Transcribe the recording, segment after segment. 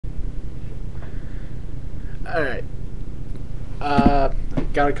Alright.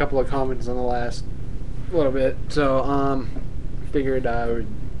 Got a couple of comments on the last little bit, so figured I would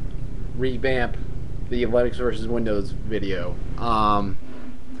revamp the Linux versus Windows video.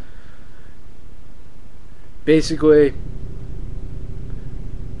 Basically,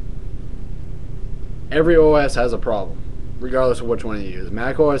 every OS has a problem, regardless of which one you use.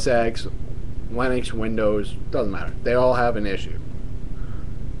 Mac OS X, Linux, Windows, doesn't matter. They all have an issue.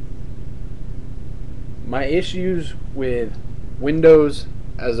 My issues with Windows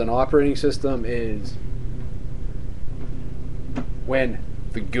as an operating system is when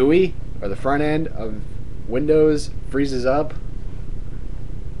the GUI, or the front end of Windows, freezes up.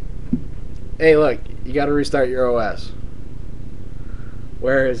 Hey, look, you got to restart your OS.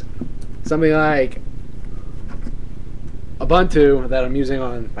 Whereas something like Ubuntu that I'm using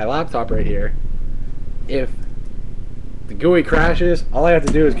on my laptop right here, if the GUI crashes, all I have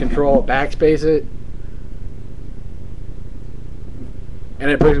to do is control backspace it, and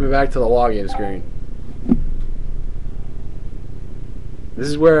it brings me back to the login screen. This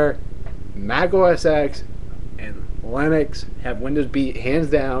is where Mac OS X and Linux have Windows beat hands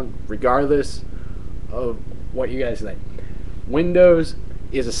down, regardless of what you guys think. Windows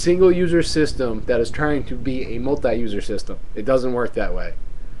is a single user system that is trying to be a multi-user system. It doesn't work that way.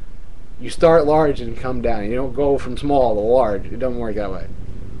 You start large and come down. You don't go from small to large. It doesn't work that way.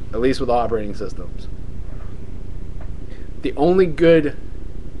 At least with operating systems. The only good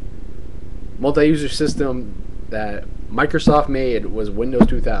multi-user system that Microsoft made was Windows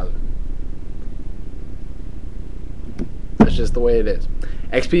 2000. That's just the way it is.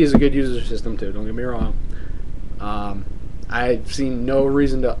 XP is a good user system too, don't get me wrong. I've seen no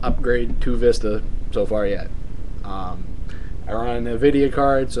reason to upgrade to Vista so far yet. I run a NVIDIA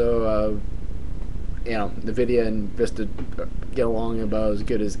card, so NVIDIA and Vista get along about as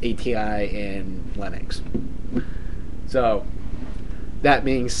good as ATI and Linux. So, that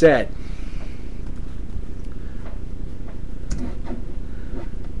being said,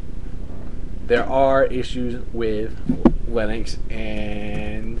 there are issues with Linux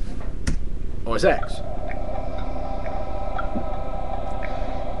and OS X.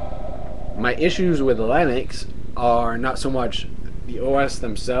 My issues with Linux are not so much the OS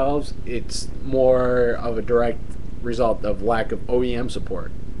themselves, it's more of a direct result of lack of OEM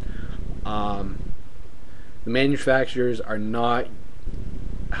support. The manufacturers are not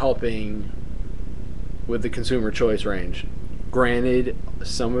helping with the consumer choice range. Granted,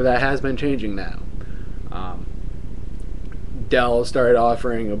 some of that has been changing now. Dell started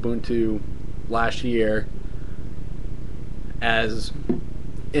offering Ubuntu last year as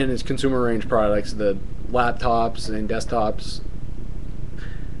in its consumer range products. The laptops and desktops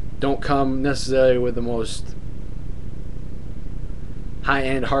don't come necessarily with the most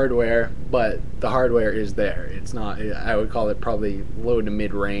high-end hardware, but the hardware is there. It's not, I would call it probably low to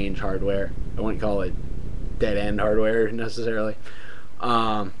mid-range hardware. I wouldn't call it dead-end hardware necessarily.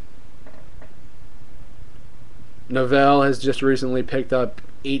 Novell has just recently picked up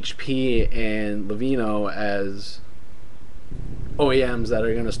HP and Levino as OEMs that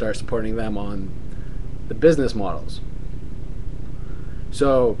are going to start supporting them on the business models.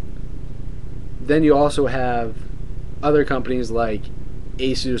 So then you also have other companies like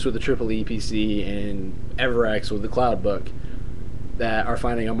Asus with the triple EPC and Everex with the CloudBook that are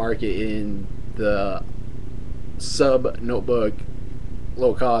finding a market in the sub-notebook,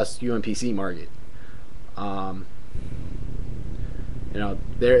 low-cost UMPC market.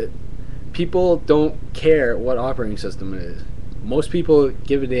 People don't care what operating system it is. Most people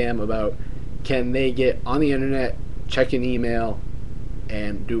give a damn about can they get on the internet, check an email,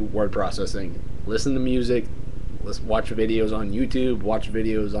 and do word processing, listen to music, watch videos on YouTube, watch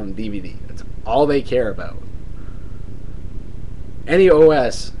videos on DVD. That's all they care about. Any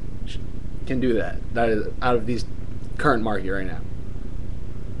OS can do that. That is out of these current market right now.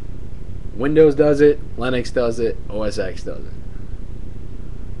 Windows does it, Linux does it, OS X does it.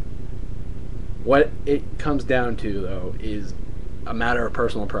 What it comes down to, though, is a matter of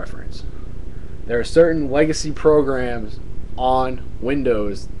personal preference. There are certain legacy programs on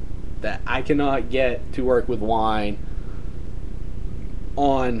Windows that I cannot get to work with Wine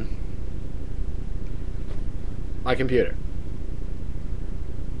on my computer.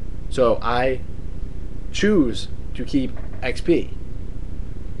 So I choose to keep XP.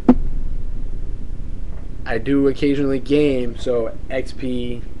 I do occasionally game, so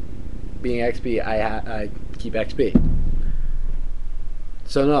XP being XP, I keep XP.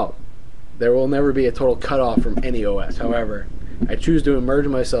 So no, there will never be a total cutoff from any OS. However, I choose to immerse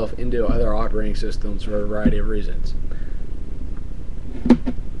myself into other operating systems for a variety of reasons.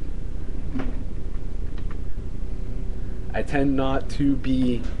 I tend not to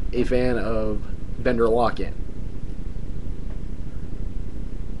be a fan of vendor lock-in.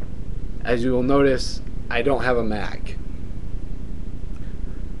 As you will notice, I don't have a Mac.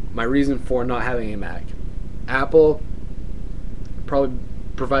 My reason for not having a Mac: Apple probably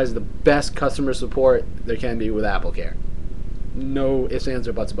provides the best customer support there can be with Apple Care. No ifs, ands,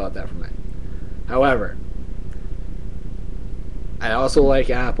 or buts about that for me. However, I also like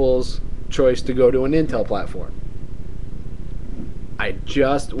Apple's choice to go to an Intel platform. I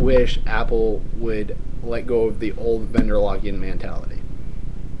just wish Apple would let go of the old vendor lock-in mentality.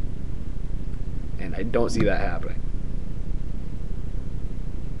 And I don't see that happening.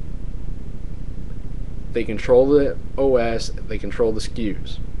 They control the OS, they control the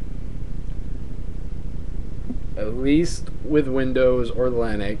SKUs. At least with Windows or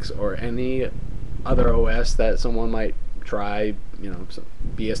Linux or any other OS that someone might try,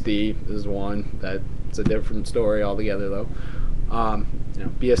 BSD is one. That's a different story altogether, though.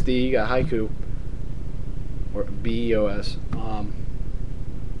 BSD, you got Haiku or BEOS.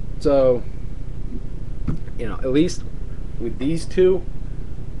 So, at least with these two,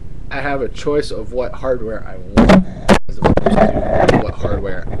 I have a choice of what hardware I want as opposed to what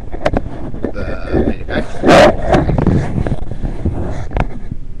hardware the manufacturer.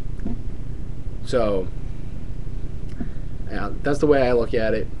 So, that's the way I look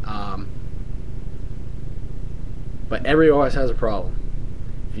at it. But every OS has a problem.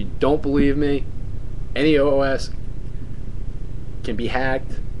 If you don't believe me, any OS can be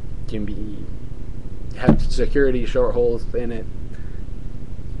hacked, have security short holes in it.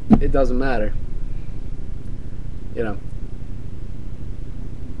 It doesn't matter.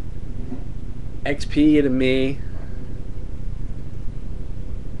 XP to me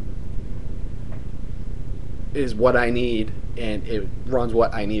is what I need, and it runs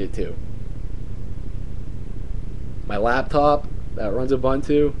what I need it to. My laptop that runs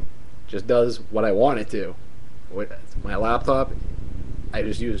Ubuntu just does what I want it to. My laptop, I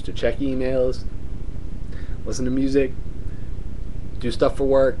just use to check emails, listen to music, do stuff for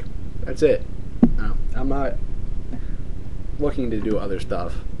work. That's it. I'm not looking to do other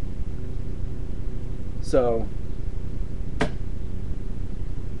stuff. So,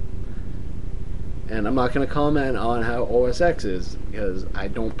 and I'm not going to comment on how OS X is because I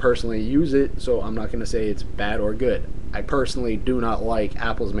don't personally use it, so I'm not going to say it's bad or good. I personally do not like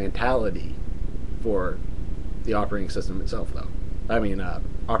Apple's mentality for the operating system itself, though. I mean,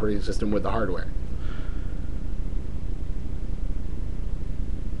 operating system with the hardware.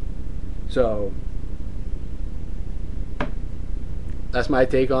 So, that's my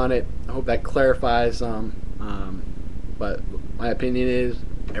take on it. I hope that clarifies some. But my opinion is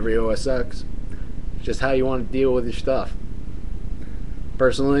every OS sucks. It's just how you want to deal with your stuff.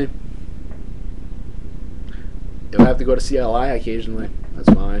 Personally, you'll have to go to CLI occasionally. That's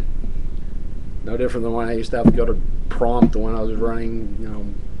fine. No different than when I used to have to go to prompt when I was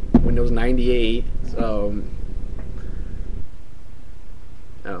running, Windows 98. So,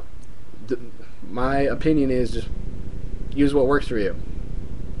 my opinion is just use what works for you.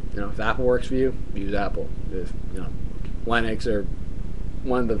 If Apple works for you, use Apple. If Linux or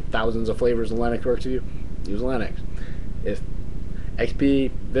one of the thousands of flavors of Linux works for you, use Linux. If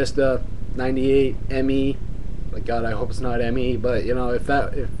XP, Vista, 98, ME, like God, I hope it's not ME, but if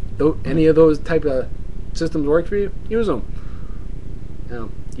any of those type of systems work for you, use them.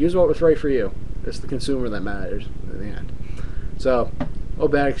 Use what was right for you. It's the consumer that matters in the end. So,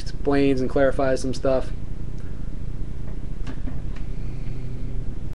 hope that explains and clarifies some stuff.